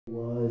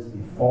Was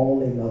the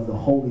falling of the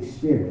Holy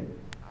Spirit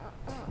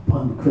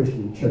upon the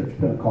Christian church.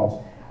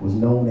 Pentecost was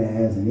known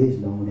as and is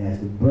known as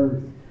the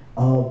birth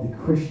of the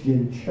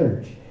Christian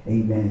church.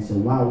 Amen. So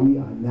while we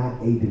are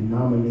not a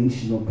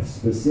denominational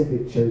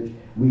specific church,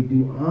 we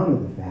do honor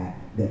the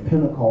fact that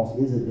Pentecost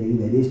is a day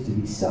that is to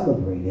be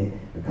celebrated,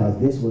 because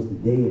this was the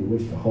day in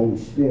which the Holy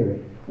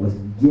Spirit was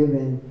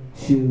given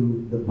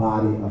to the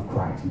body of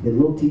Christ. We did a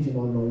little teaching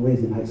on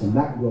Wednesday night, so I'm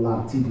not going to do a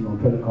lot of teaching on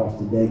Pentecost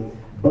today.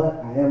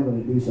 But I am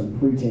going to do some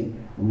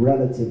preaching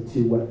relative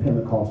to what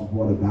Pentecost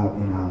brought about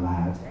in our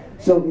lives.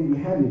 So if you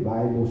have your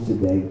Bibles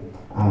today,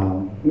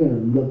 we're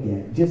going to look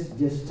at,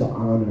 just to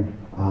honor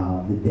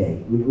the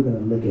day, we're going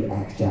to look at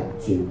Acts chapter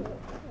 2,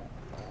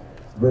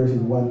 verses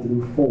 1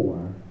 through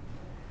 4.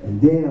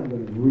 And then I'm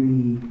going to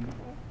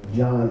read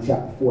John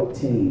chapter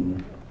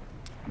 14,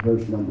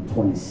 verse number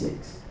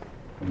 26.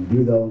 And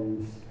do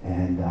those,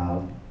 and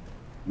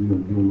we're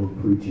going to do a little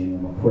preaching.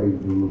 I'm going to pray, we'll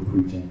do a little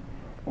preaching.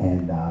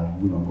 And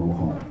we're going to go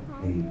home.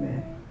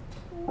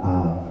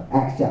 Amen.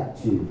 Acts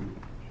chapter 2,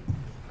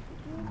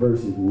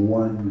 verses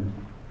 1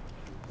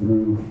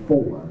 through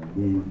 4.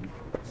 Then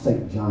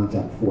St. John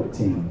chapter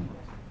 14,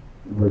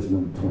 verse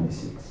number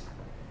 26.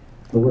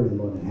 The word of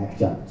the Lord in Acts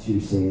chapter 2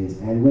 says,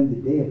 "And when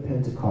the day of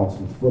Pentecost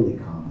was fully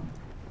come,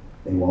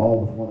 they were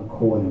all with one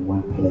accord in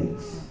one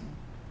place.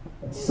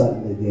 And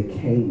suddenly there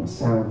came a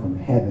sound from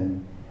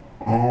heaven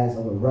as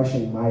of a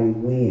rushing mighty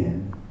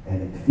wind,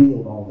 and it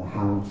filled all the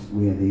house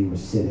where they were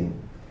sitting.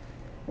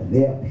 And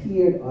there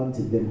appeared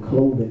unto them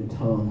cloven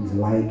tongues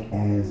like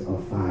as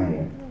of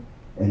fire,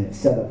 and it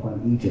sat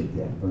upon each of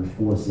them." Verse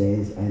 4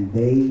 says, "And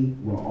they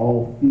were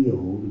all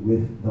filled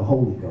with the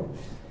Holy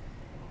Ghost,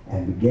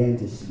 and began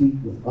to speak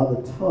with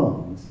other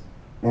tongues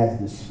as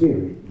the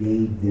Spirit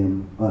gave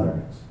them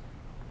utterance."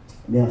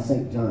 Now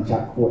St. John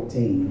chapter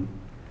 14,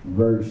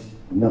 verse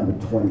number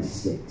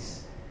 26.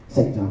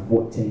 St. John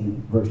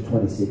 14, verse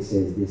 26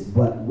 says this,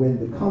 "But when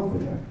the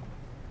Comforter,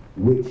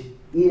 which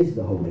is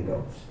the Holy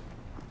Ghost,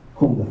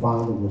 whom the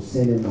Father will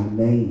send in my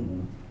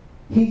name,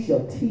 he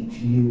shall teach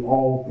you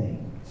all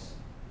things,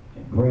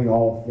 and bring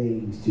all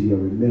things to your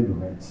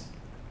remembrance,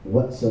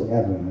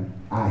 whatsoever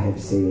I have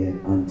said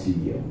unto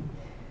you."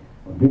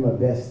 I'll do my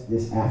best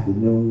this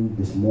afternoon,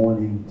 this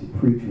morning, to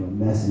preach a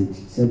message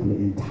simply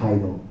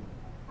entitled,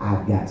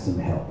 "I've Got Some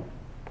Help."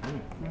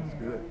 That's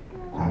good.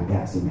 I've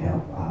got some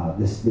help.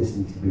 This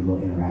needs to be a little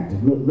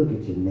interactive. Look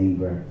at your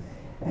neighbor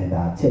and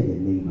tell your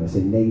neighbor,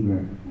 say,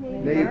 "Neighbor,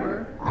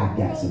 I've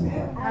got some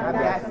help." I've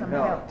got some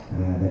help.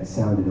 That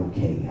sounded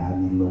okay. I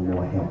need a little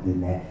more help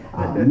than that.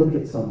 Look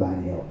at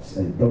somebody else.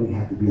 Don't even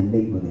have to be a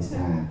neighbor this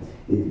time.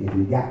 If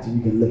you got to,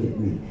 you can look at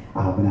me.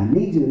 But I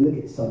need you to look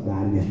at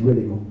somebody that's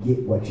really going to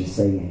get what you're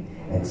saying,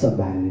 and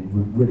somebody that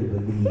really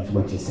believes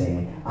what you're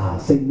saying.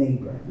 Say,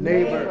 "Neighbor."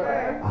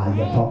 Neighbor.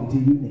 You're talking to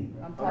you, neighbor.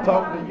 I'm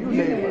talking to you,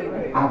 neighbor.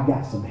 I've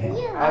got some help.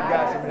 I've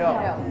got some help.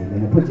 Amen.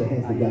 And put your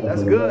hands together.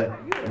 That's for the good. Lord.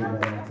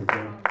 Amen.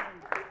 Today.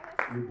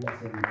 We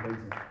bless and we praise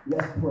Him.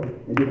 Let's pray,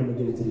 and then I'm going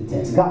to get into the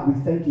text. God, we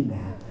thank you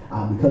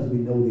now because we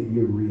know that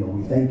you're real.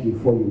 We thank you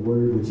for your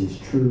word, which is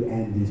true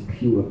and is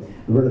pure.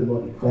 The word of the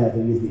Lord declares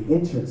that it is the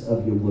entrance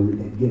of your word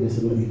that gives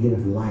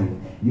us life.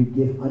 You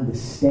give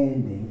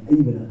understanding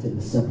even unto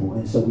the simple.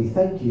 And so we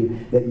thank you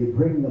that you're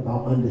bringing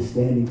about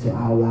understanding to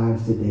our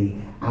lives today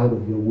out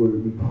of your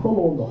word. We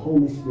pull on the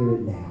Holy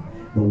Spirit now,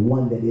 the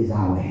one that is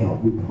our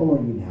help. We pull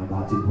on you now,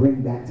 God, to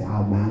bring back to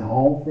our mind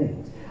all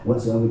things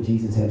whatsoever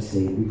Jesus has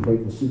said. We pray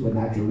for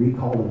supernatural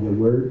recall of your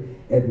word,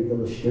 every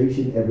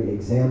illustration, every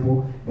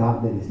example,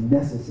 God, that is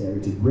necessary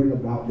to bring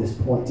about this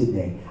point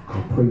today.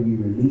 I pray you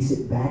release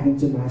it back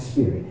into my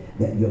spirit,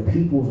 that your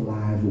people's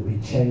lives will be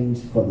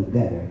changed for the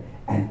better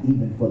and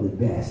even for the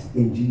best.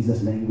 In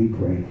Jesus' name we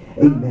pray.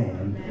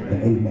 Amen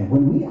and amen.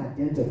 When we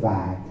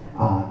identify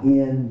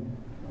in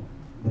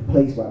the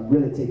place where I'm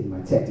really taking my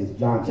text is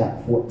John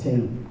chapter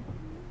 14.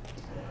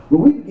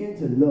 When we begin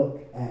to look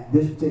at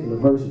this particular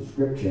verse of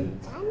scripture,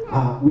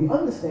 we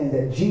understand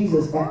that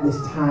Jesus at this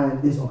time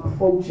is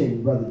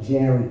approaching, Brother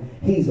Jaron,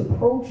 he's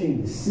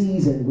approaching the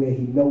season where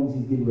he knows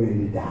he's getting ready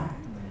to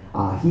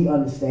die. He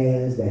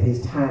understands that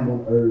his time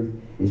on earth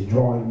is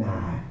drawing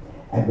nigh.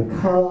 And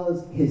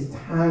because his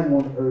time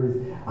on earth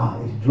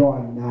is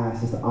drawing nigh,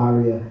 Sister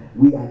Aria,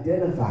 we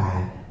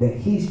identify that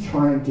he's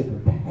trying to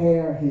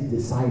prepare his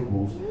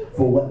disciples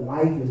for what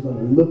life is going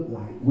to look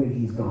like when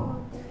he's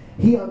gone.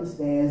 He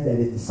understands that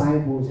his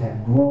disciples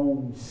have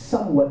grown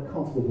somewhat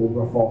comfortable,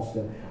 Brother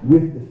Foster,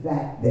 with the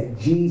fact that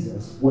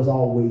Jesus was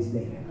always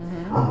there.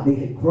 They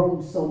had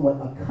grown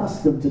somewhat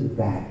accustomed to the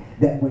fact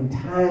that when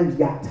times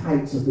got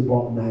tight, Sister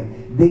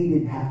Balknight, they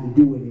didn't have to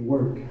do any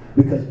work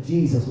because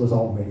Jesus was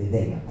already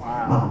there.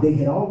 Wow. They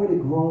had already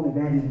grown,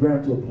 Evangelist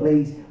Brown, to a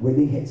place where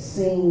they had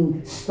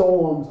seen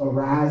storms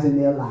arise in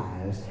their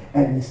lives,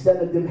 and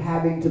instead of them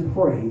having to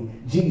pray,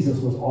 Jesus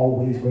was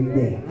always right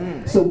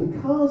there. So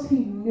because he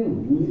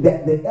knew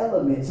that the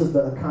element,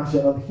 Sister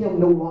Akasha, of him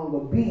no longer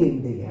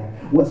being there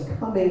was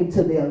coming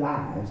to their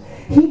lives,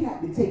 he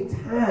had to take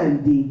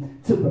time, Dee,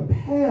 to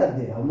prepare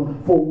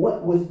them for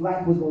what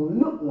life was going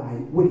to look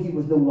like when he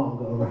was no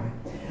longer around.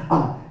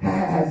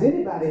 Has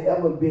anybody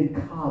ever been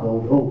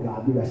coddled? Oh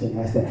God, maybe I shouldn't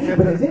ask that.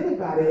 But has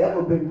anybody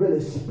ever been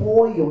really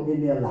spoiled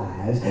in their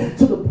lives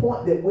to the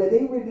point that where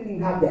they really didn't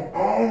even have to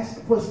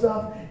ask for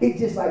stuff, it's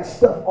just like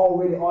stuff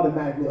already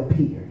automatically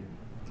appeared?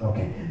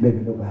 Okay, maybe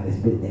nobody's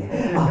been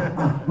there.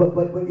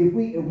 But if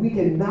we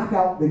can knock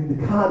out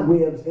the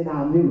cobwebs in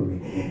our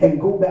memory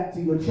and go back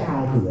to your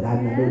childhood, I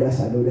know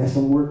that's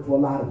some work for a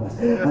lot of us.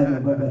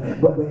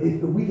 But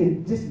if we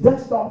can just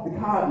dust off the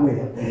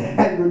cobweb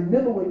and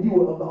remember when you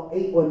were about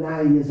 8 or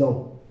 9 years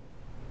old.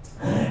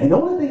 And the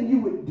only thing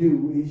you would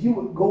do is you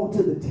would go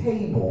to the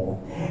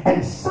table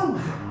and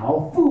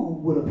somehow food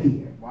would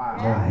appear. Wow.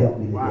 Help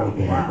me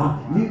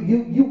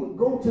today. You would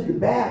go to the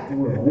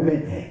bathroom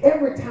and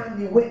every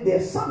time you went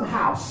there,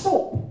 somehow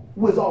soap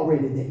was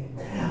already there.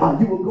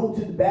 You would go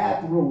to the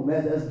bathroom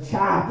as a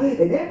child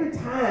and every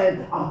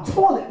time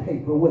toilet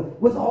paper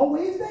was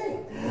always there.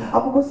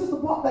 But Sister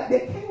Park, like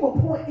there came a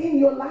point in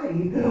your life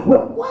where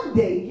one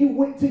day you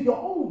went to your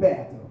own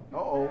bathroom.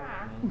 Uh-oh.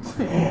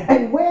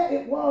 And where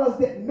it was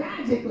that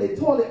magically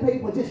toilet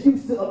paper just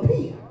used to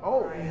appear,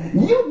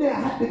 you now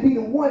have to be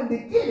the one to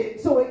get it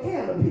so it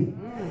can appear.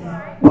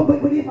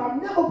 But if I'm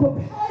never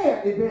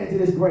prepared,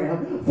 Evangelist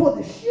Graham, for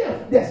the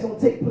shift that's going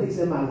to take place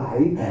in my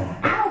life,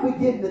 I'll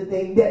begin to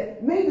think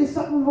that maybe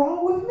something's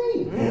wrong with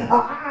me.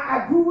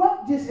 I grew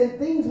up and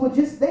things were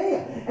just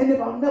there. And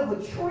if I'm never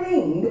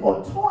trained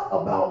or taught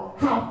about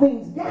how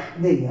things got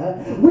there,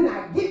 when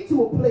I get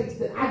to a place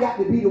that I got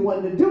to be the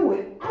one to do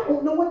it, I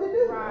won't know what to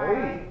do.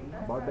 Right.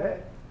 About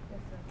that.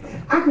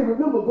 I can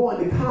remember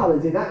going to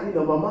college, and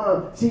my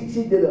mom, she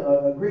did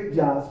a great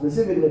job,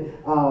 specifically,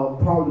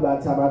 probably by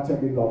the time I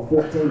turned about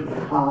 14.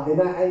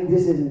 And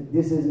this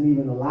isn't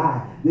even a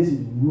lie. This is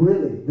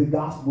really the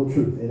gospel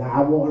truth. And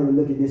I want her to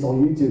look at this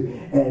on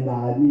YouTube, and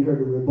I need her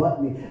to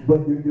rebut me.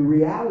 But the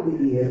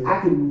reality is, I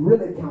can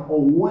really count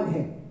on one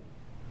hand,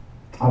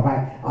 all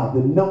right, the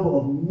number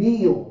of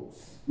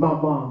meals my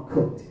mom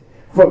cooked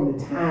from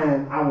the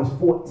time I was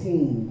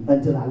 14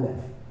 until I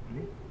left.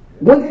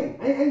 One hand.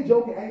 I ain't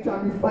joking. I ain't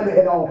trying to be funny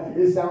at all.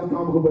 It sounds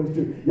comical, but it's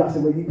true. Y'all say,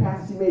 well, you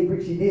pastor, she made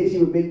grits. She did. She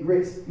would make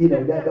grits.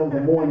 That was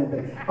a morning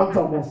thing. I'm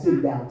talking about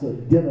sitting down to a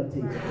dinner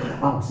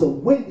table. So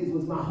Wendy's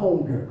was my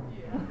home girl.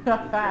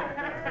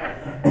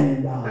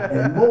 And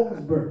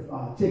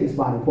Mosburg, chicken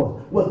spot, of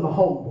course, was my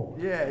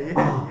homeboy.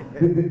 Yeah.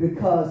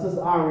 Because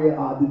Sister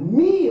Aria, the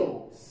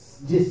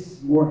meals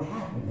just weren't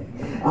happening.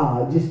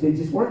 They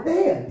just weren't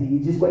there.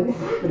 It just wasn't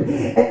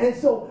happening. And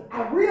so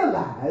I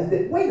realized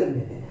that, wait a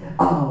minute,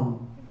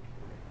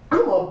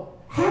 I'm going to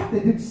have to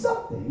do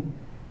something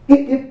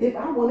if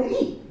I want to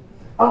eat.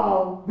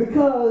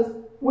 Because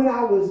when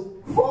I was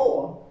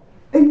 4,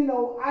 and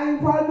I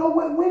didn't probably know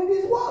what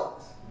Wendy's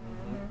was.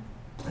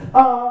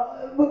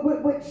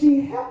 But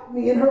she helped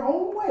me in her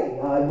own way,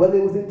 whether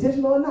it was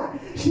intentional or not.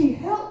 She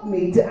helped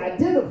me to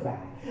identify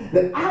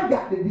that I've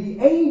got to be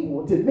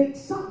able to make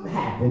something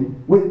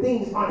happen when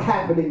things aren't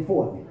happening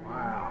for me.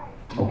 Wow.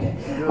 Okay.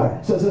 All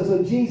right. So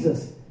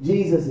Jesus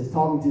is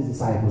talking to his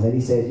disciples, and he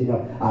says,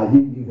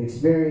 you've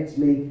experienced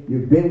me,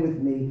 you've been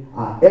with me.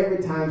 Every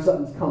time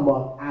something's come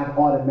up, I've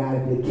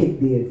automatically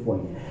kicked in for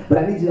you. But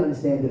I need you to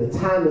understand that a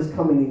time is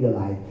coming in your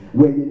life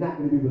where you're not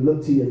going to be able to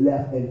look to your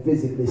left and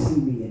physically see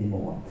me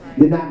anymore.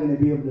 You're not going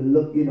to be able to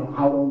look,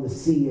 out on the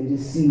sea and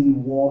just see me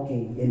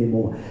walking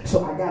anymore.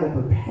 So I got to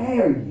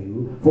prepare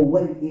you for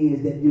what it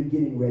is that you're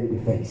getting ready to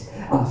face.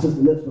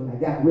 Sister Lipscomb, I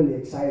got really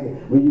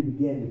excited when you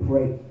began to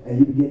pray and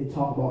you began to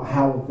talk about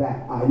how, in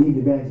fact, even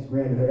Evangelist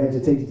Graham in her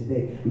exhortation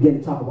today began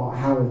to talk about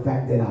how, in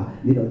fact,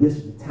 that this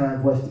is the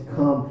time for us to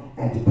come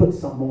and to put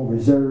something on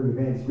reserve.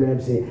 Evangelist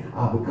Graham said,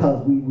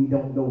 because we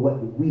don't know what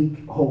the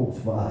week holds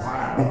for us.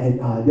 And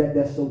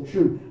that's so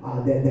true,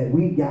 that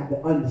we got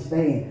to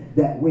understand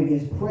that when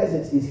his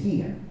presence is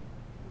here,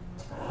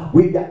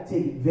 we've got to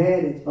take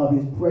advantage of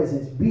his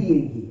presence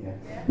being here.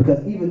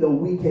 Because even though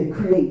we can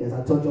create, as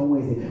I told you on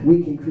Wednesday,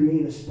 we can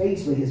create a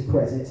space for his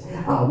presence,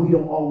 we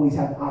don't always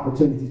have the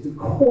opportunity to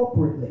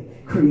corporately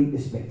create the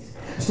space.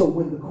 So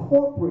when the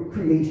corporate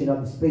creation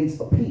of the space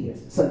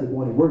appears, Sunday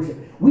morning worship,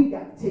 we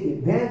got to take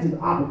advantage of the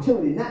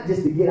opportunity, not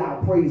just to get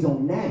our praise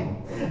on now,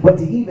 but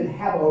to even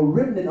have a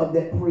remnant of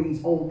that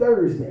praise on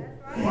Thursday.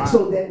 Wow.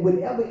 So that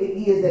whenever it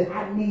is that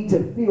I need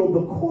to feel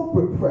the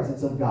corporate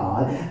presence of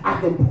God, I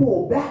can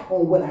pull back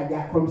on what I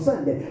got from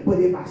Sunday. But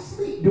if I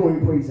sleep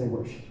during praise and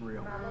worship,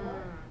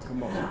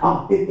 come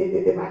on.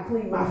 If I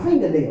clean my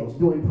fingernails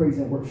during praise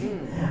and worship,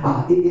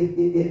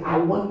 if I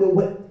wonder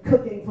what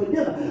cooking for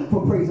dinner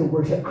for praise and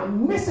worship,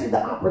 I'm missing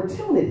the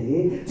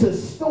opportunity to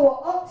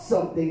store up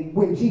something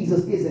when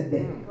Jesus isn't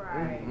there.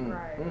 Right.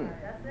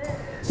 That's it.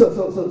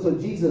 So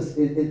Jesus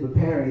is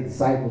preparing his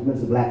disciples,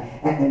 Mr. Black,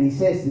 and he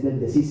says to them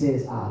this. He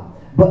says,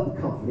 but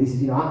the comforter. He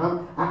says,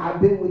 I've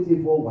been with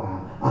you for a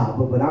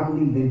while, but I'm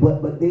leaving.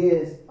 But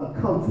there's a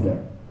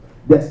comforter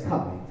that's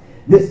coming.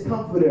 This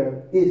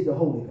comforter is the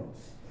Holy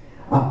Ghost,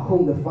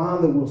 whom the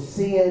Father will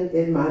send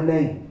in my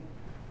name.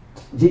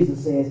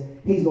 Jesus says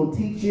he's going to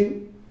teach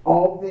you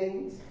all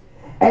things,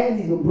 and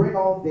he's going to bring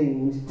all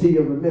things to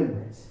your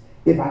remembrance.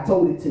 If I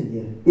told it to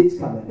you, it's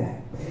coming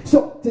back.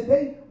 So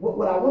today,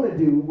 what I want to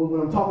do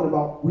when I'm talking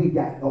about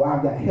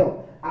I've got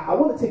help, I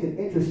want to take an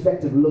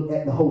introspective look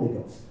at the Holy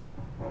Ghost.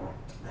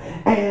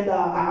 And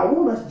I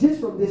want us, just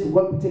from this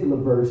one particular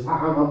verse,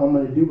 I'm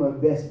going to do my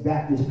best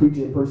Baptist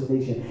preacher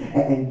impersonation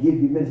and give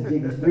you Minister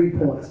Jenkins 3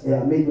 points,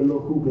 maybe a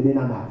little hoop, and then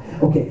I'm out.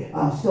 Okay,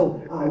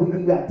 so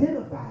we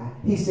identify,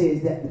 he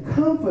says that the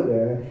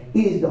Comforter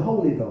is the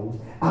Holy Ghost,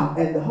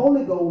 and the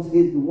Holy Ghost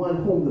is the one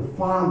whom the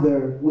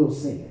Father will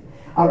send.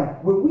 All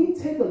right, when we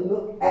take a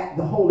look at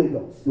the Holy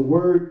Ghost,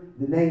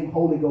 the name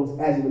Holy Ghost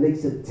as it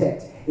relates to the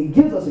text, it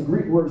gives us a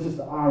Greek word,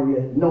 Sister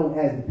Aria, known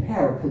as the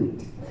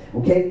Paraclete.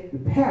 Okay, the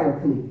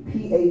Paraclete,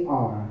 P-A-R-A-C-L-A-T-E,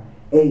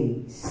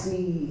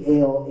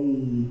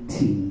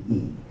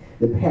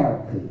 the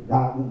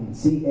Paraclete,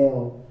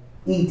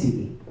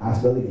 C-L-E-T-E. I'll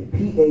spell it again,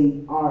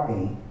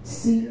 P-A-R-A-C-L-E-T-E,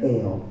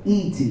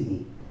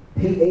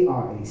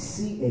 P-A-R-A-C-L-E-T-E,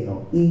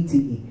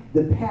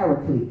 the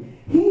Paraclete.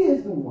 He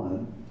is the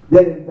one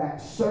that in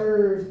fact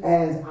serves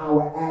as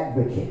our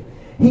advocate.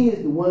 He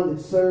is the one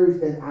that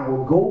serves as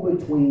our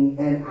go-between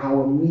and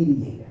our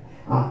mediator.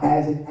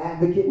 As an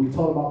advocate, we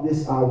talked about this,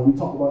 we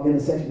talked about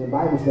intercession in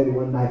Bible study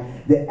one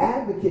night. The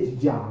advocate's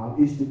job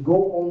is to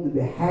go on the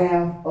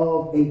behalf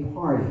of a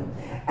party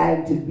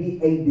and to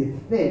be a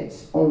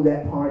defense on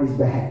that party's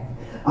behalf.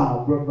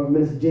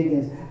 Minister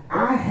Jenkins,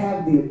 I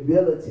have the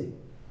ability,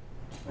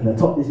 and I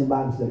taught this in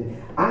Bible study,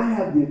 I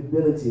have the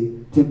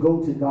ability to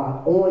go to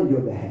God on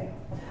your behalf.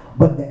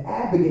 But the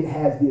advocate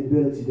has the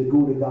ability to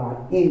go to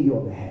God in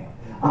your behalf.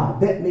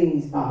 That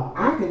means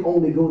I can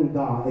only go to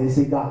God and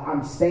say, God,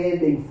 I'm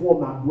standing for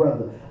my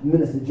brother,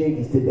 Minister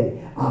Jenkins,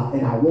 today.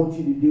 And I want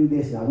you to do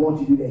this, and I want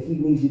you to do that. He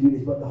needs you to do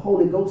this. But the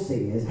Holy Ghost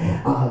says,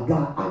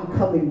 God, I'm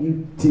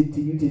coming to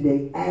you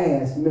today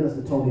as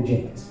Minister Tony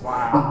Jenkins.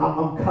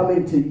 Wow. I'm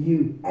coming to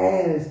you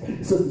as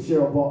Sister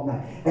Cheryl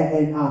Balknight.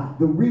 And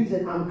the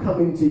reason I'm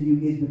coming to you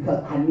is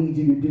because I need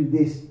you to do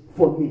this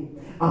for me.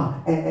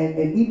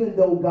 And even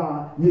though,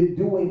 God, you're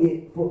doing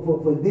it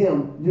for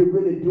them, you're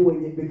really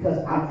doing it because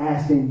I'm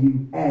asking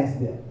you as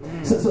them.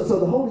 So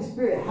the Holy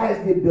Spirit has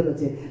the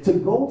ability to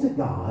go to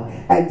God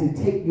and to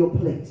take your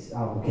place.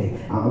 Okay,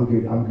 I'm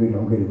good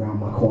around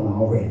my corner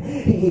already.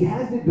 He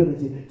has the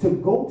ability to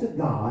go to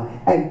God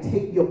and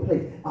take your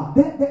place.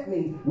 That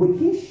means when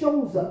he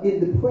shows up in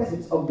the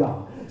presence of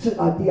God, he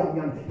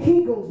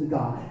goes to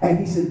God and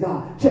he says,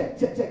 God, check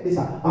this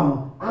out.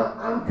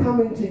 I'm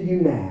coming to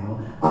you now,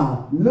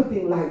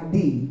 looking like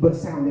thee, but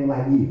sounding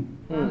like you.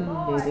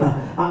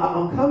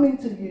 I'm coming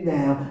to you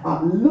now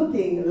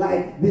looking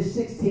like this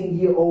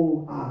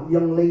 16-year-old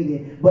young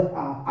lady, but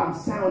I'm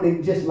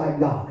sounding just like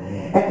God.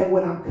 And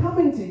when I'm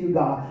coming to you,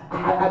 God,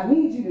 I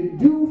need you to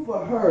do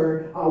for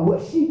her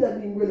what she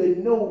doesn't even really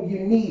know you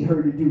need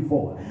her to do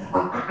for her.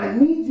 I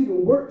need you to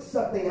work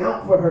something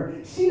out for her.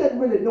 She doesn't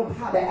really know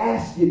how to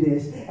ask you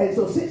this, and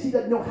so since she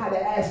doesn't know how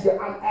to ask you,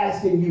 I'm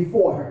asking you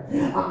for her.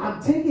 I'm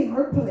taking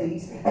her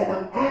place and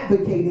I'm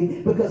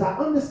advocating because I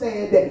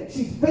understand that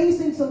she's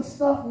facing some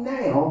stuff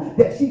now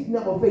that she's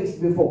never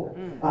faced before.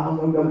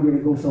 I'm going to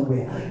go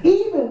somewhere.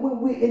 Even when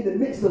we're in the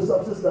midst of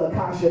stuff, Sister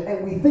Akasha,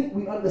 and we think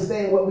we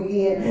understand what we're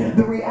in,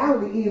 the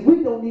reality is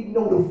we don't even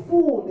know the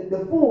fullness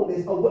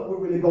of what we're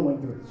really going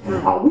through.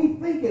 We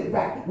think, in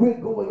fact, we're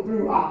going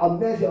through a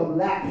measure of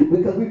lack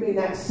because we may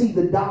not see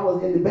the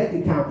dollars in the bank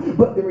account.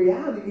 But the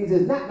reality is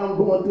not that I'm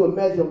going through a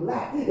measure of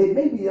lack. It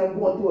may be I'm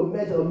going through a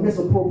measure of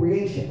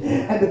misappropriation.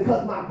 And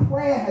because my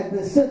prayer has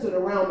been centered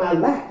around my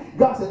lack,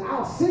 God says,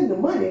 I'll send the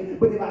money,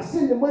 but if I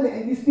send the money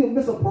and you still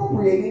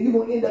misappropriate it, you're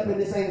going to end up in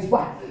the same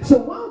spot. So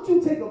why don't you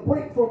take a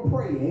break from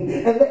praying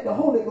and let the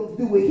Holy Ghost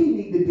do what he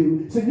needs to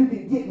do so you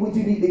can get what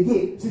you need to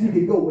get so you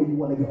can go where you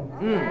want to go.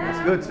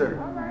 That's good, sir.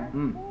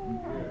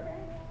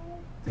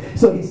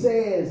 So he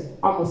says,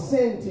 I'm going to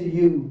send to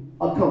you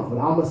a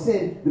comforter. I'm going to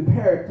send the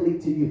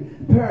Paraclete to you.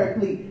 The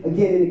Paraclete,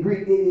 again in the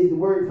Greek, it is the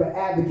word for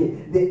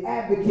advocate. The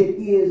advocate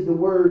is the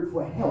word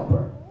for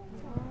helper.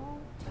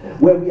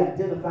 Where we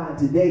identify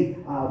today,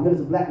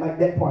 Minister Black liked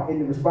that part in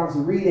the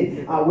responsive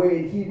reading, where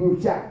in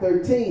Hebrews chapter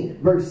 13,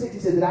 verse 6,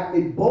 it says that I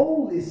may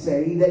boldly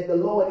say that the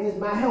Lord is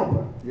my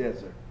helper.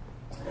 Yes, sir.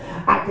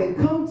 I can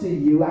come to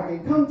you, I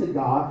can come to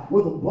God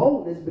with a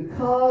boldness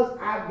because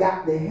I've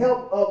got the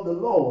help of the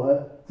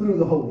Lord through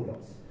the Holy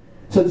Ghost.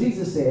 So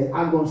Jesus says,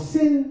 I'm going to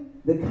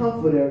send the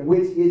Comforter,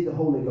 which is the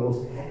Holy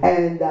Ghost,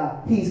 and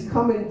he's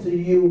coming to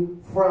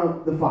you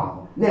from the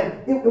Father. Now,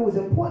 it was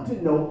important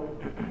to note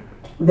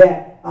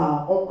that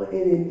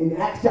in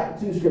Acts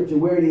chapter 2 scripture,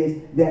 where it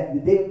is that the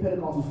day of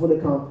Pentecost was fully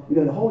come,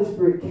 the Holy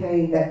Spirit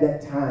came at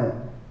that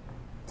time.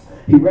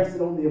 He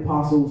rested on the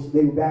apostles.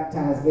 They were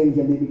baptized in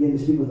him. They began to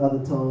speak with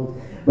other tongues.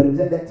 But it was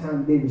at that time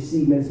that they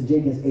received, Minister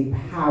Jenkins, a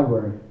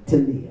power to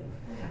live.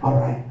 All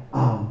right.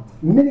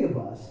 Many of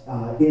us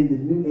in the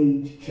New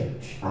Age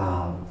church,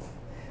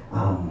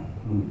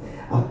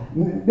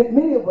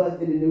 many of us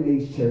in the New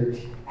Age church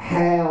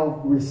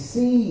have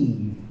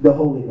received the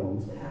Holy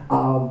Ghost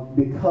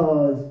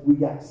because we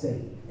got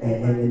saved.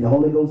 And the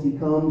Holy Ghost, he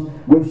comes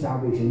with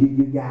salvation.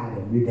 You got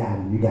him, you got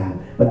him, you got him.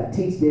 But I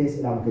teach this,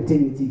 and I'm going to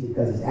continue to teach it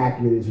because it's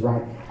accurate, it's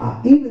right.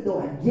 Even though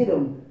I get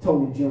him,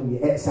 Tony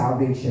Jr., at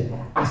salvation,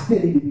 I still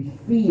need to be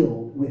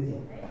filled with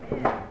him.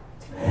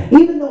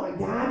 Even though I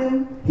got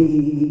him,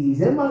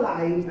 he's in my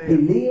life, he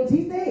lives,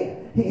 he's there.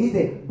 He's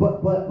there.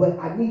 But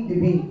I need to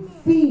be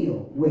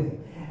filled with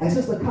him. And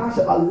Sister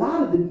Kasha, a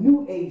lot of the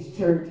New Age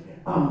church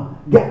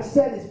got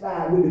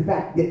satisfied with the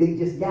fact that they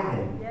just got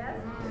him. Yes.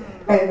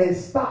 And then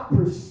stopped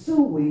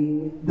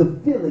pursuing the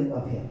filling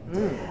of him.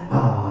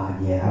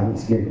 Yeah, I'm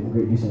scared. I'm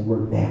going to do some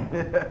work now.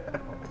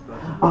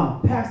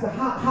 Pastor,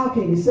 how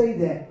can you say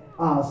that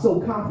so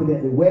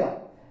confidently?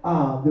 Well,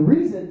 the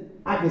reason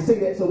I can say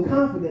that so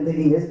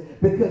confidently is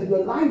because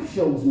your life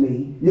shows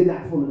me you're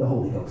not full of the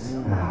Holy Ghost.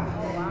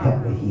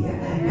 Help me here.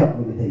 Help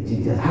me today,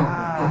 Jesus.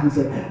 How can you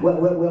say,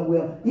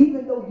 well,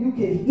 even though you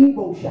can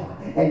emo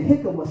shy and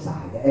hickle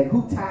Messiah and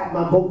who tied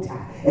my bow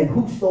tie and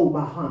who stole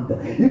my Honda,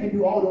 you can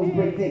do all those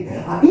great things.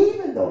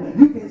 Even though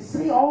you can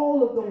say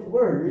all of those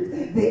words,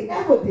 the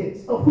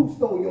evidence of who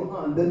stole your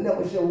Honda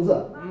never shows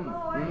up.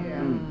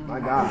 My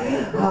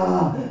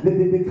God.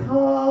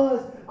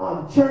 Because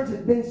the church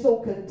has been so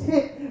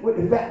content with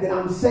the fact that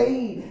I'm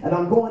saved and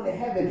I'm going to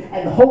heaven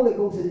and the Holy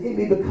Ghost is in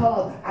me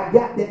because I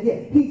got that. Yeah,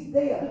 he's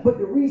there. But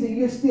the reason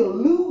you're still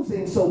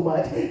losing so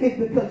much is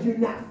because you're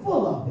not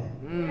full of him.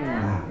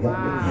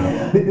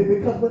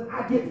 Because when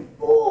I get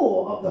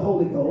full of the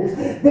Holy Ghost,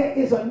 there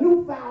is a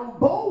newfound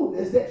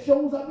boldness that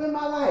shows up in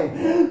my life.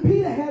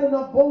 Peter had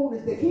enough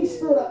boldness that he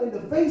stood up in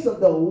the face of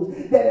those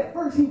that at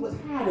first he was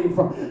hiding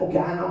from. Okay,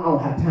 I don't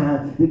have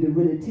time to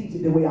really teach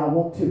it the way I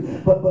want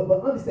to. But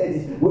understand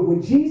this.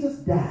 When Jesus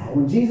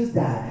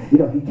died, you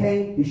know, he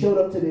came, he showed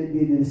up to the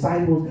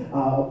disciples,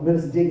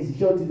 Minister Jenkins, he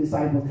showed up to the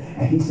disciples,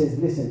 and he says,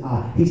 listen,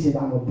 he said,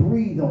 I'm going to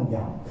breathe on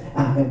y'all.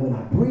 And when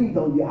I breathe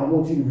on you, I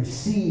want you to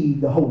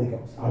receive the Holy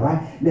Ghost. All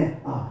right?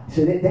 Now,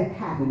 so that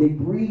happened. They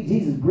breathed,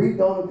 Jesus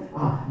breathed on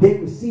them. They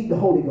received the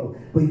Holy Ghost.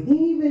 But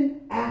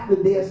even after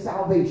their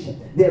salvation,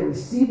 their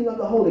receiving of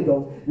the Holy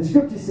Ghost, the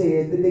scripture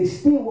says that they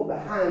still were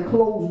behind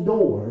closed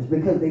doors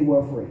because they were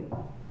afraid.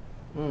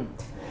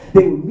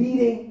 They were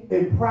meeting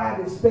in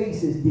private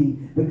spaces,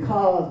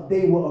 because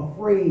they were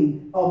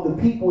afraid of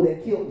the people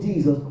that killed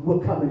Jesus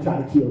would come and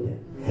try to kill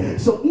them.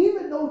 So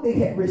even though they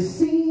had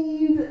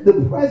received the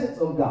presence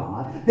of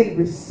God, they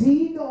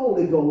received the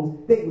Holy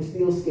Ghost, they were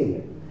still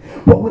scared.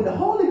 But when the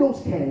Holy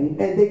Ghost came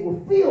and they were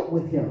filled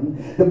with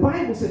him, the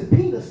Bible says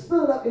Peter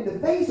stood up in the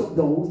face of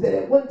those that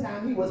at one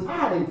time he was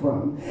hiding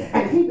from,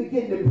 and he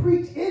began to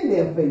preach in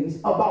their face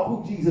about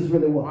who Jesus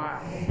really was. Wow.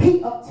 He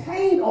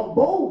obtained a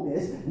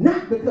boldness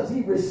not because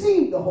he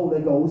received the Holy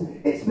Ghost,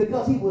 it's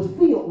because he was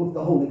filled with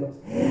the Holy Ghost.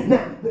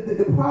 Now,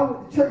 the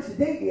problem with the church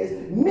today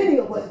is many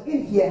of us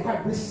in here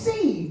have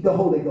received the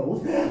Holy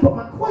Ghost, but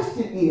my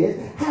question is,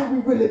 have we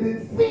really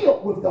been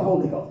filled with the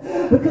Holy Ghost?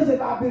 Because if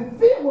I've been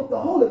filled with the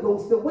Holy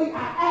Ghost, the way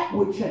I act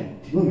would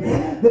change.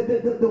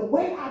 The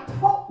way I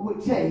talk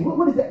would change.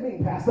 What does that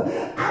mean, Pastor?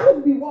 I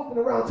wouldn't be walking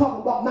around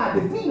talking about my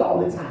defeat all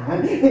the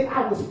time if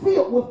I was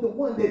filled with the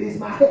one that is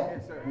my help.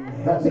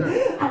 Yes,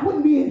 sir. I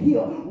wouldn't be in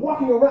here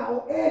walking around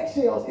on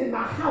eggshells in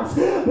my house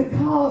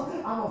because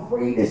I'm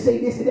afraid to say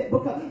this and that,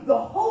 because the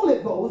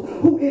Holy Ghost,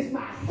 who is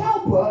my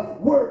helper,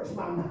 works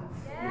my mouth.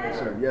 Yes,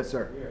 sir. Yes,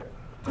 sir.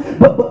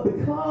 But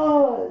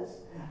because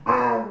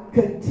I'm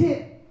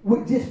content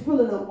with just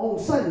filling them on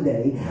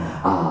Sunday,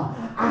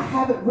 I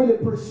haven't really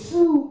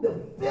pursued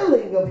the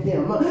filling of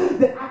him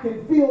that I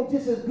can feel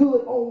just as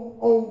good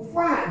on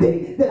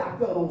Friday that I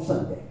felt on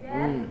Sunday.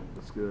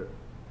 That's good.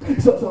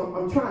 So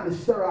I'm trying to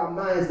stir our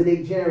minds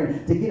today,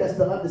 Jaron, to get us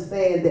to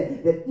understand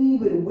that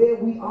even where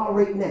we are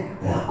right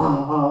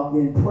now,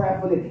 and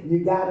prayerfully,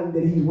 you got him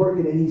that he's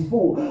working and he's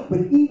full.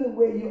 But even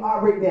where you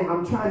are right now,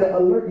 I'm trying to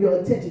alert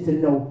your attention to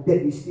know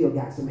that you still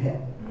got some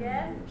help.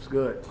 Yes. It's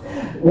good.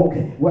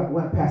 Okay,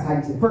 what Pastor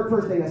Heidi said.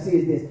 First thing I see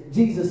is this.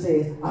 Jesus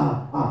says,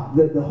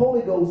 the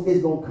Holy Ghost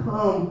is going to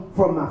come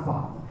from my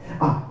Father.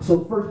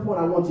 So first point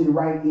I want you to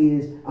write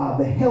is,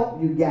 the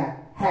help you got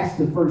has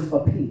to first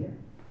appear.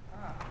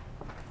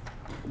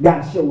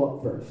 Got to show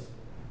up first.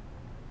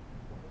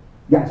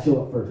 Got to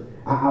show up first.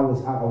 I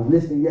was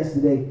listening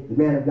yesterday. The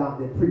man of God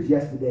that preached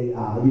yesterday.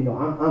 I'm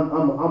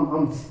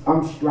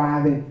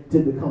striving to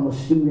become a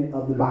student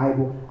of the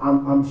Bible.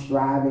 I'm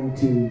striving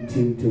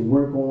to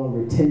work on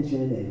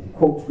retention and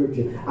quote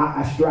scripture.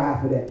 I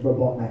strive for that,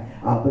 Brother Night.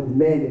 But the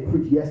man that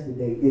preached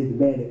yesterday is the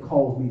man that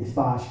calls me to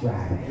start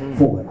striving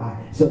for it.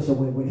 So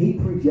when he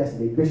preached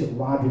yesterday, Bishop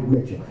Roderick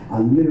Mitchell,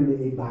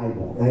 literally a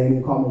Bible. I ain't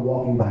even call him a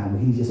walking Bible.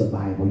 He's just a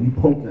Bible. You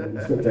poke it and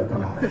the scripture will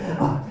come out.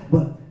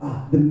 But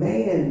the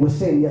man was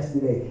saying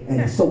yesterday,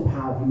 and it's so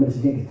powerful,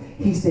 Minister Jenkins.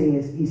 He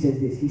says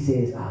this. He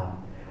says,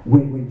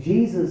 when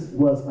Jesus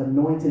was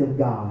anointed of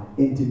God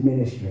into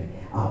ministry,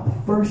 the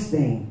first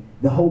thing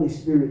the Holy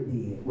Spirit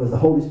did was the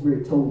Holy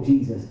Spirit told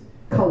Jesus,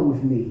 "Come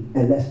with me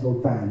and let's go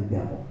find the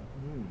devil."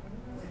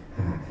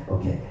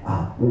 Okay.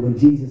 When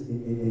Jesus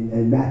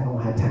in Matthew, I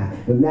don't have time,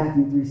 but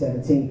Matthew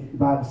 3:17, the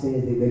Bible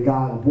says that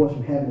God, a voice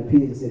from heaven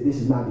appeared and said,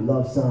 "This is my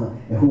beloved Son,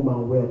 in whom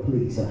I'm well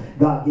pleased." So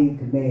God gave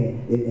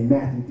command in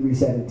Matthew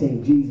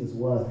 3:17. Jesus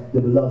was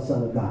the beloved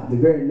Son of God. The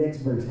very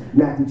next verse,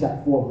 Matthew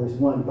chapter 4, verse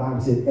 1, the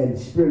Bible says, "And the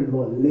Spirit of the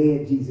Lord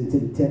led Jesus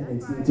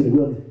into the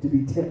wilderness to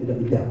be tempted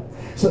of the devil."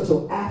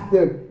 So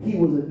after he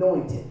was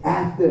anointed,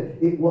 after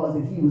it was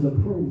that he was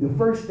approved, the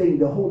first thing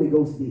the Holy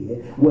Ghost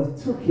did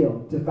was took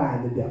him to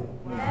find the devil.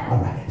 All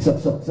right. So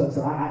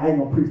I ain't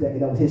gonna preach that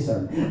because that was his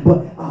sermon.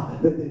 But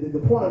the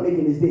point I'm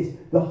making is this: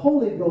 the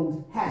Holy Ghost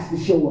has to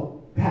show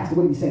up. Pastor,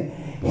 what are you saying?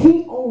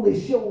 He only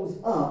shows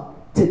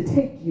up to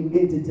take you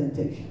into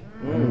temptation.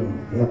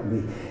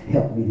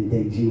 Help me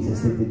today,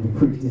 Jesus, to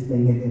preach this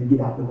thing and get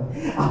out the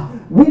way.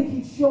 When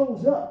he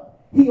shows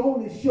up, he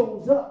only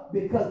shows up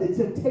because the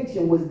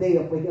temptation was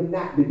there for him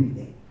not to be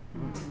there.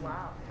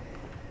 Wow.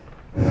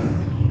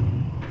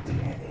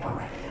 All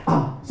right.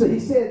 So he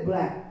said,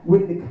 Black,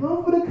 when the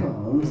Comforter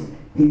comes,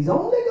 he's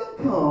only going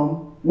to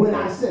come when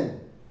I send him.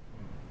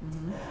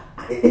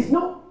 It's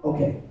no,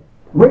 okay.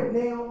 Right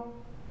now,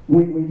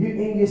 when you're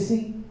in your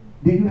seat,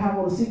 do you have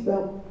on a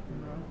seatbelt?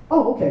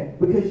 Oh, okay,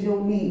 because you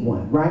don't need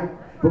one, right?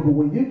 But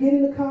when you get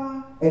in the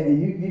car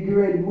and you get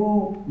ready to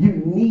move,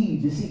 you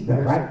need your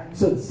seatbelt, right?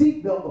 So the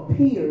seatbelt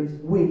appears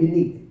when you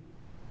need it.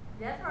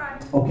 That's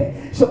right.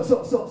 Okay, so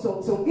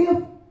if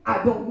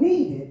I don't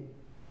need it,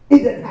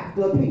 it doesn't have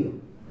to appear.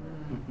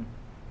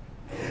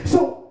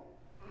 So,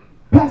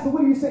 Pastor,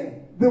 what are you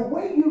saying? The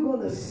way you're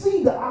going to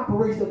see the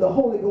operation of the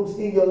Holy Ghost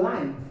in your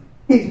life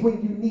is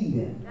when you need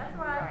him. That's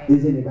right.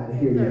 Is anybody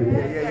here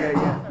today?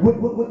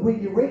 When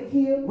you're right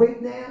here,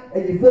 right now,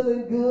 and you're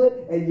feeling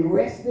good, and you're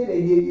rested,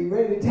 and you're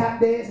ready to tap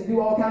dance and do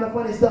all kind of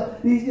funny stuff,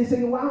 you're just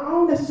saying, well, I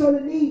don't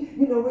necessarily need,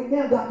 right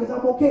now, God, because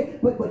I'm okay.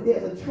 But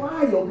there's a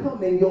trial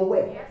coming your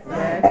way.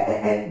 Yes,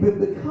 and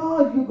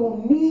because you're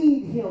going to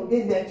need him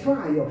in that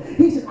trial,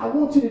 he says, I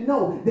want you to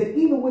know that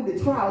even when the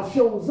trial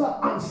shows up,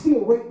 I'm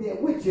still right there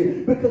with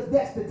you, because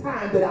that's the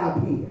time that I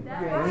appear.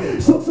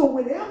 right. So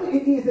whenever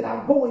it is that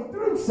I'm going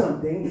through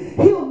something,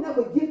 he'll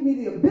never give me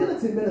the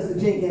ability, Minister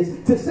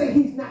Jenkins, to say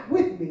he's not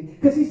with me,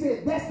 because he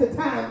said that's the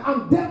time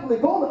I'm definitely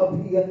going to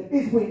appear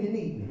is when you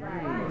need me.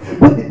 Right.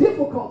 But the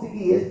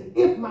difficulty is,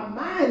 if my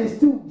mind is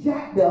too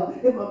jacked up,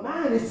 if my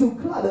mind is too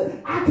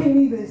cluttered, I can't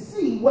even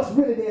see what's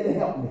really there to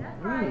help me.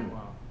 That's right.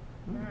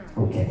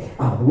 Okay.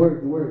 The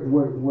word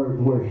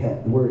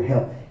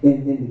help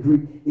in the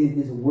Greek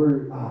is a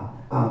word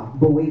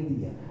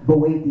boethia.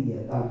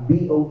 Boethia,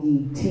 B-O-E-T-H-E-I-A.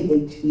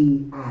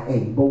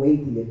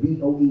 Boethia,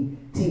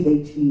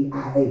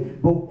 B-O-E-T-H-E-I-A.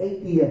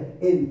 Boethia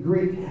in the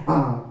Greek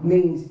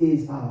means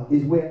is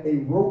where a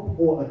rope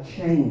or a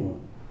chain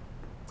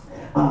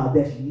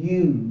that's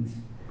used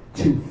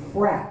to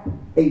frap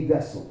a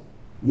vessel.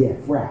 Yeah,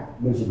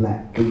 frap, Mr.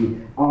 Black.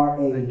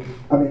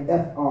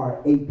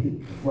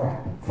 F-R-A-P.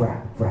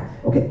 Frap.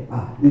 Okay,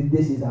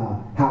 this is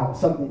how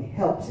something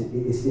helps.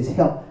 It's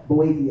help.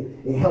 Boethia.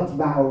 It helps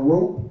by a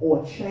rope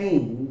or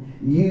chain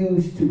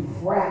used to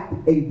frap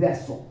a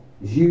vessel.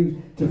 It's used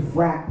to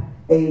frap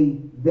a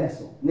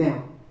vessel.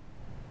 Now,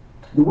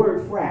 the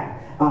word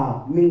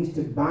frap means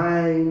to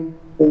bind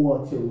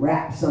or to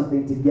wrap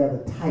something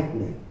together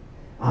tightly.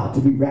 To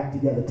be wrapped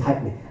together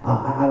tightly.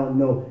 I don't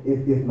know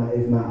if my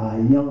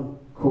young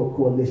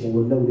coalition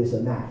will know this or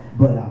not,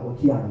 but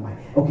Kiana might.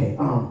 Okay,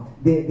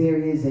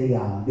 there's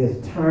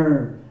a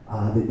term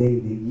that they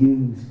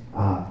use,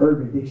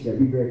 Urban Dictionary.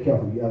 Be very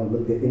careful if you ever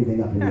look at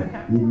anything up in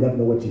there. You never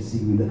know what you see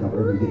when you look up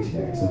Urban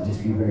Dictionary, so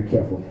just be very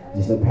careful.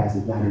 Just know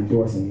Pastor's not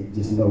endorsing it.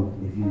 Just know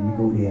if you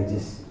go there,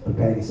 just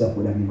prepare yourself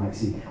whatever you might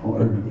see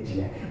on Urban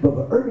Dictionary.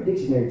 But Urban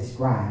Dictionary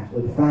describes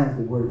or defines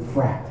the word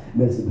frap,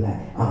 Minister Black,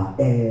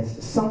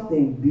 as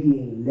something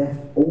being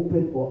left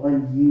open or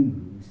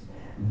unused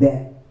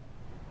that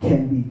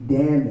can be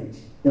damaged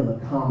in a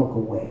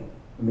comical way.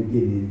 Let me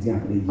give you an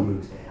example they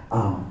use.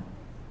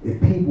 If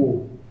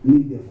people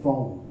leave their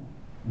phone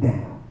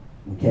down,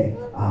 okay?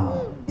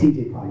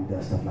 TJ probably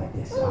does stuff like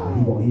this. He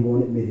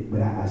won't admit it,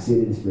 but I see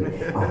it in the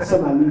spirit.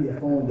 Somebody leave their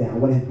phone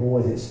down. One of his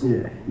boys at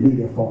school leave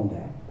their phone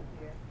down.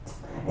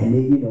 And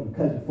then,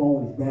 because your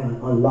phone is down,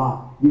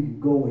 unlocked, you can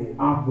go and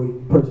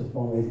operate the person's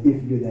phone as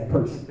if you're that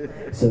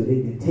person. So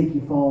they can take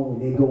your phone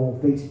and they go on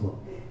Facebook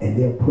and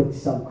they'll put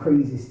some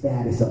crazy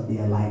status up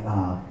there like,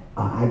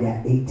 I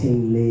got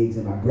 18 legs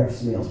and my breath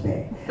smells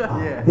bad.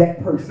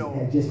 That person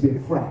had just been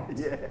frapped.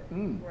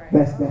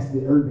 That's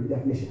the urban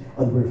definition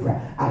of the word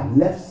frapped. I've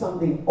left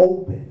something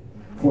open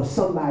for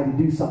somebody to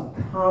do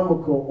something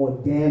comical or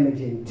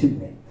damaging to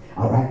me.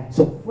 All right?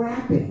 So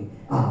frapping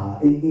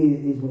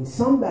is when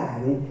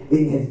something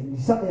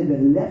has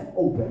been left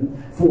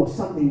open for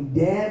something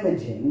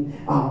damaging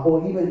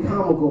or even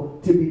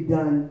comical to be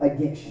done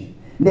against you.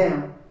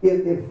 Now,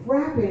 if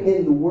frapping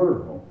in the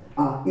world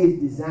is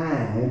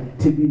designed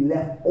to be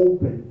left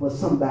open for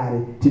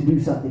somebody to do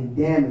something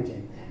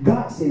damaging,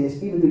 God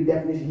says, even through the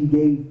definition he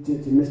gave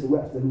to Mr.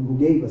 Webster, who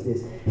gave us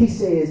this, he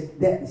says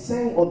that the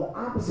same or the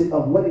opposite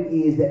of what it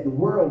is that the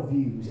world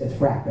views as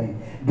frapping,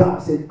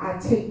 God said, I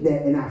take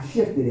that and I've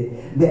shifted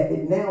it, that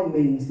it now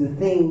means the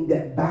thing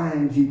that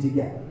binds you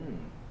together.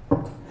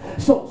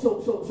 So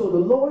the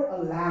Lord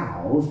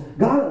allows,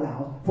 God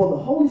allows for the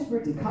Holy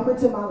Spirit to come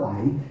into my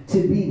life,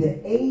 to be the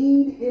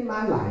aid in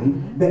my life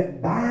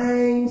that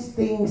binds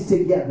things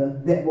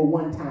together that were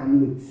one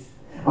time loose.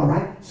 All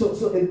right. So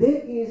if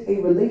there is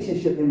a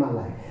relationship in my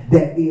life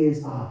that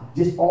is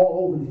just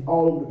all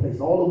over the place,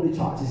 all over the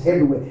charts, it's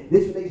everywhere.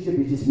 This relationship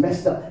is just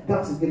messed up.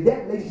 God says, if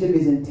that relationship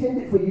is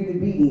intended for you to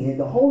be in,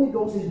 the Holy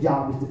Ghost's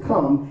job is to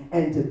come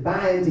and to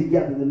bind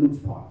together the loose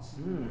parts.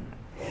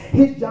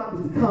 His job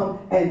is to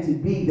come and to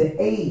be the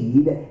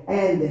aid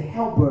and the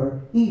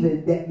helper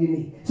even that you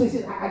need. So he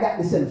says, I got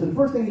the center. So the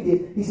first thing he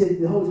did, he said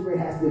the Holy Spirit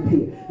has to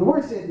appear. The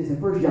word says this in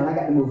 1 John. I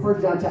got to move.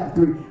 1 John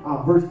chapter 3,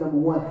 verse number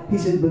 1. He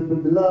says,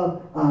 but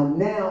beloved,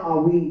 now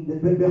are we,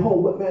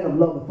 behold, what manner of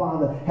love the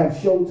Father have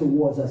showed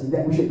towards us, and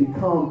that we should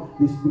become,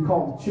 be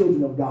called the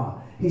children of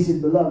God. He says,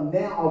 beloved,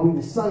 now are we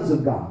the sons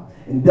of God,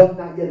 and doth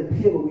not yet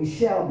appear what we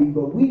shall be,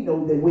 but we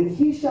know that when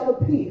he shall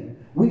appear,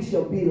 we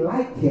shall be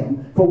like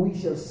him, for we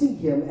shall see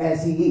him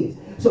as he is.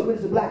 So,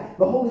 Mr. Black,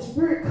 the Holy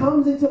Spirit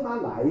comes into my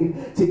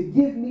life to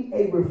give me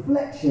a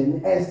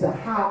reflection as to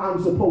how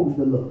I'm supposed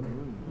to look.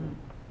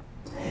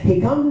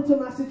 He comes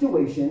into my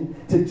situation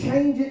to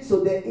change it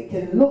so that it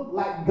can look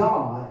like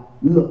God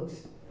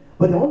looks.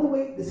 But the only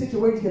way the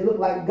situation can look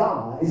like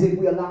God is if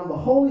we allow the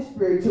Holy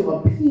Spirit to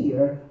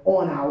appear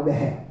on our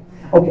behalf.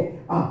 Okay,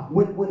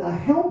 when a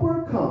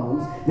helper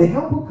comes, the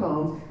helper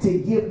comes to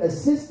give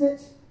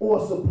assistance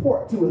or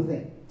support to a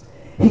thing.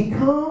 He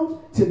comes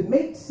to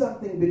make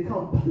something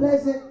become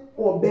pleasant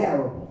or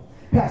bearable.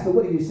 Pastor,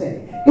 what are you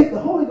saying? If the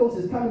Holy Ghost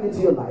is coming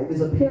into your life,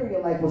 is appearing in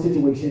your life or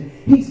situation,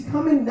 he's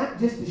coming not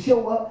just to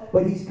show up,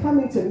 but he's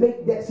coming to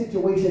make that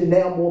situation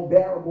now more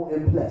bearable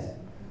and pleasant.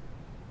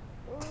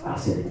 I'll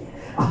say it again.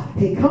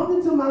 He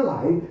comes into my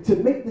life to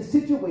make the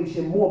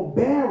situation more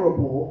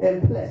bearable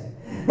and pleasant.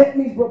 That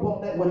means, bro,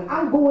 that when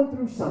I'm going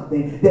through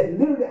something, that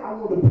literally I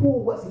want to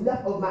pull what's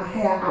left of my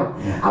hair out.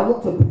 I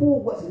want to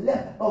pull what's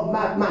left of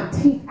my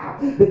teeth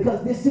out,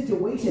 because this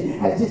situation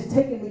has just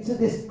taken me to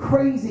this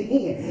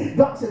crazy end.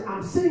 God said,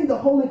 I'm sending the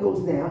Holy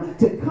Ghost now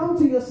to come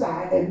to your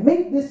side and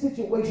make this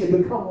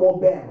situation become more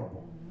bearable.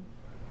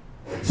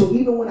 So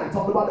even when I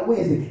talked about it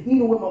Wednesday,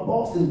 even when my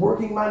boss is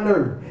working my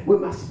nerve,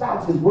 when my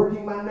spouse is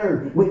working my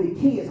nerve, when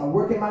the kids are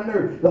working my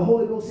nerve, the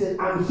Holy Ghost says,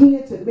 I'm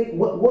here to make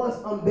what was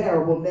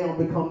unbearable now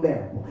become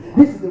bearable.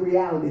 This is the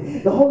reality.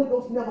 The Holy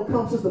Ghost never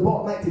comes just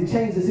about like to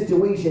change the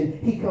situation.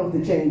 He comes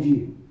to change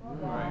you.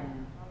 Right.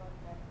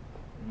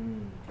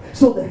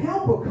 So the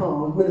helper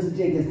comes, Minister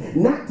Jenkins,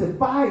 not to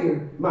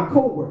fire my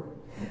co-worker.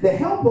 The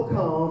helper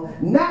comes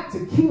not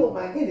to kill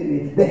my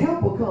enemy. The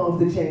helper comes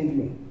to change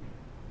me.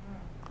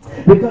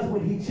 Because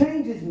when he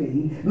changes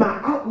me, my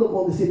outlook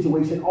on the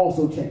situation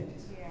also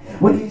changes.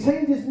 When he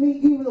changes me,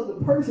 even though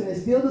the person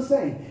is still the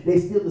same, they're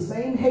still the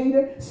same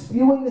hater,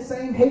 spewing the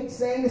same hate,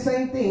 saying the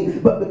same thing,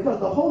 but because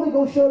the Holy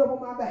Ghost showed up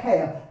on my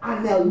behalf, I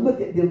now look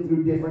at them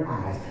through different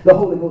eyes. The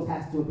Holy Ghost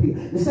has to appear.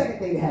 The second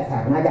thing that has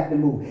happened, I got to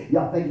move.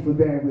 Y'all, thank you for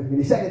bearing with me.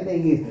 The second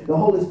thing is the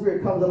Holy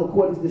Spirit comes up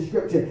according to the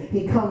scripture.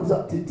 He comes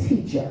up to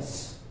teach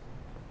us.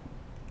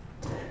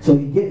 So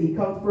he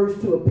comes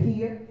first to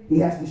appear. He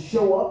has to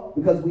show up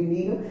because we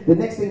need him. The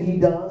next thing he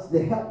does,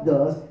 the help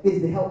does,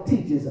 is the help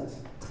teaches us.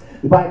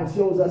 The Bible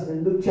shows us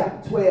in Luke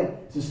chapter 12,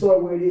 it's a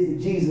story where it is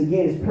that Jesus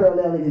again is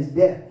paralleling his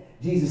death.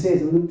 Jesus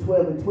says in Luke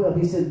 12:12,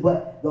 he says,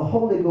 but the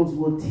Holy Ghost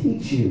will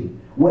teach you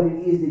what it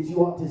is that you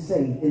ought to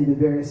say in the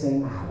very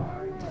same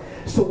hour.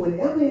 So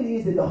whenever it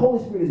is that the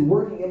Holy Spirit is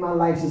working in my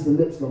life, Sister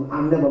Lipscomb,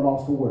 I'm never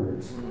lost for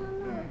words.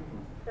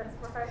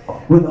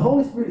 When the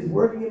Holy Spirit is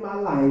working in my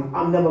life,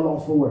 I'm never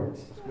lost for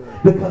words.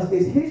 Because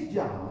it's his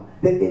job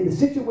that in the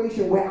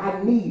situation where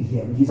I need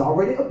him, he's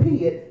already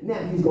appeared, now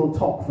he's going to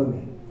talk for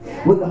me.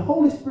 When the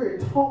Holy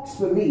Spirit talks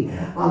for me,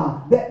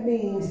 that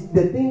means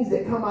the things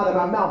that come out of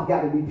my mouth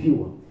got to be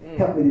pure.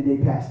 Help me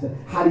today, Pastor.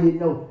 How do you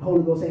know the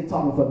Holy Ghost ain't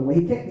talking for me? Well,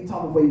 he can't be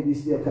talking for you if you're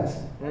still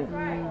cussing. That's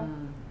right.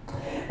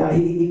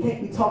 He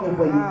can't be talking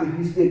for you if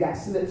you still got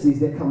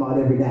slipsies that come out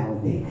every now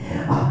and then.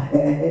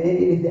 And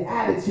if the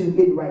attitude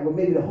isn't right, well,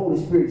 maybe the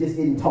Holy Spirit just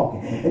isn't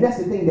talking. And that's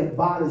the thing that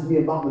bothers me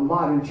about the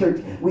modern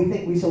church. We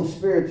think we're so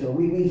spiritual.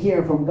 We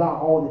hear from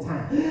God all the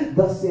time.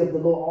 Thus saith the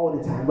Lord all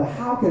the time. But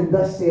how can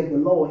thus saith the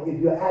Lord if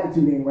your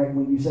attitude ain't right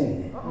when you're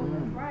saying it?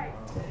 Right.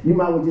 You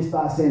might well just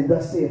start saying,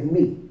 thus saith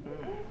me.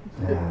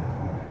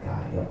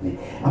 God help me.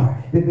 All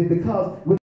right. Because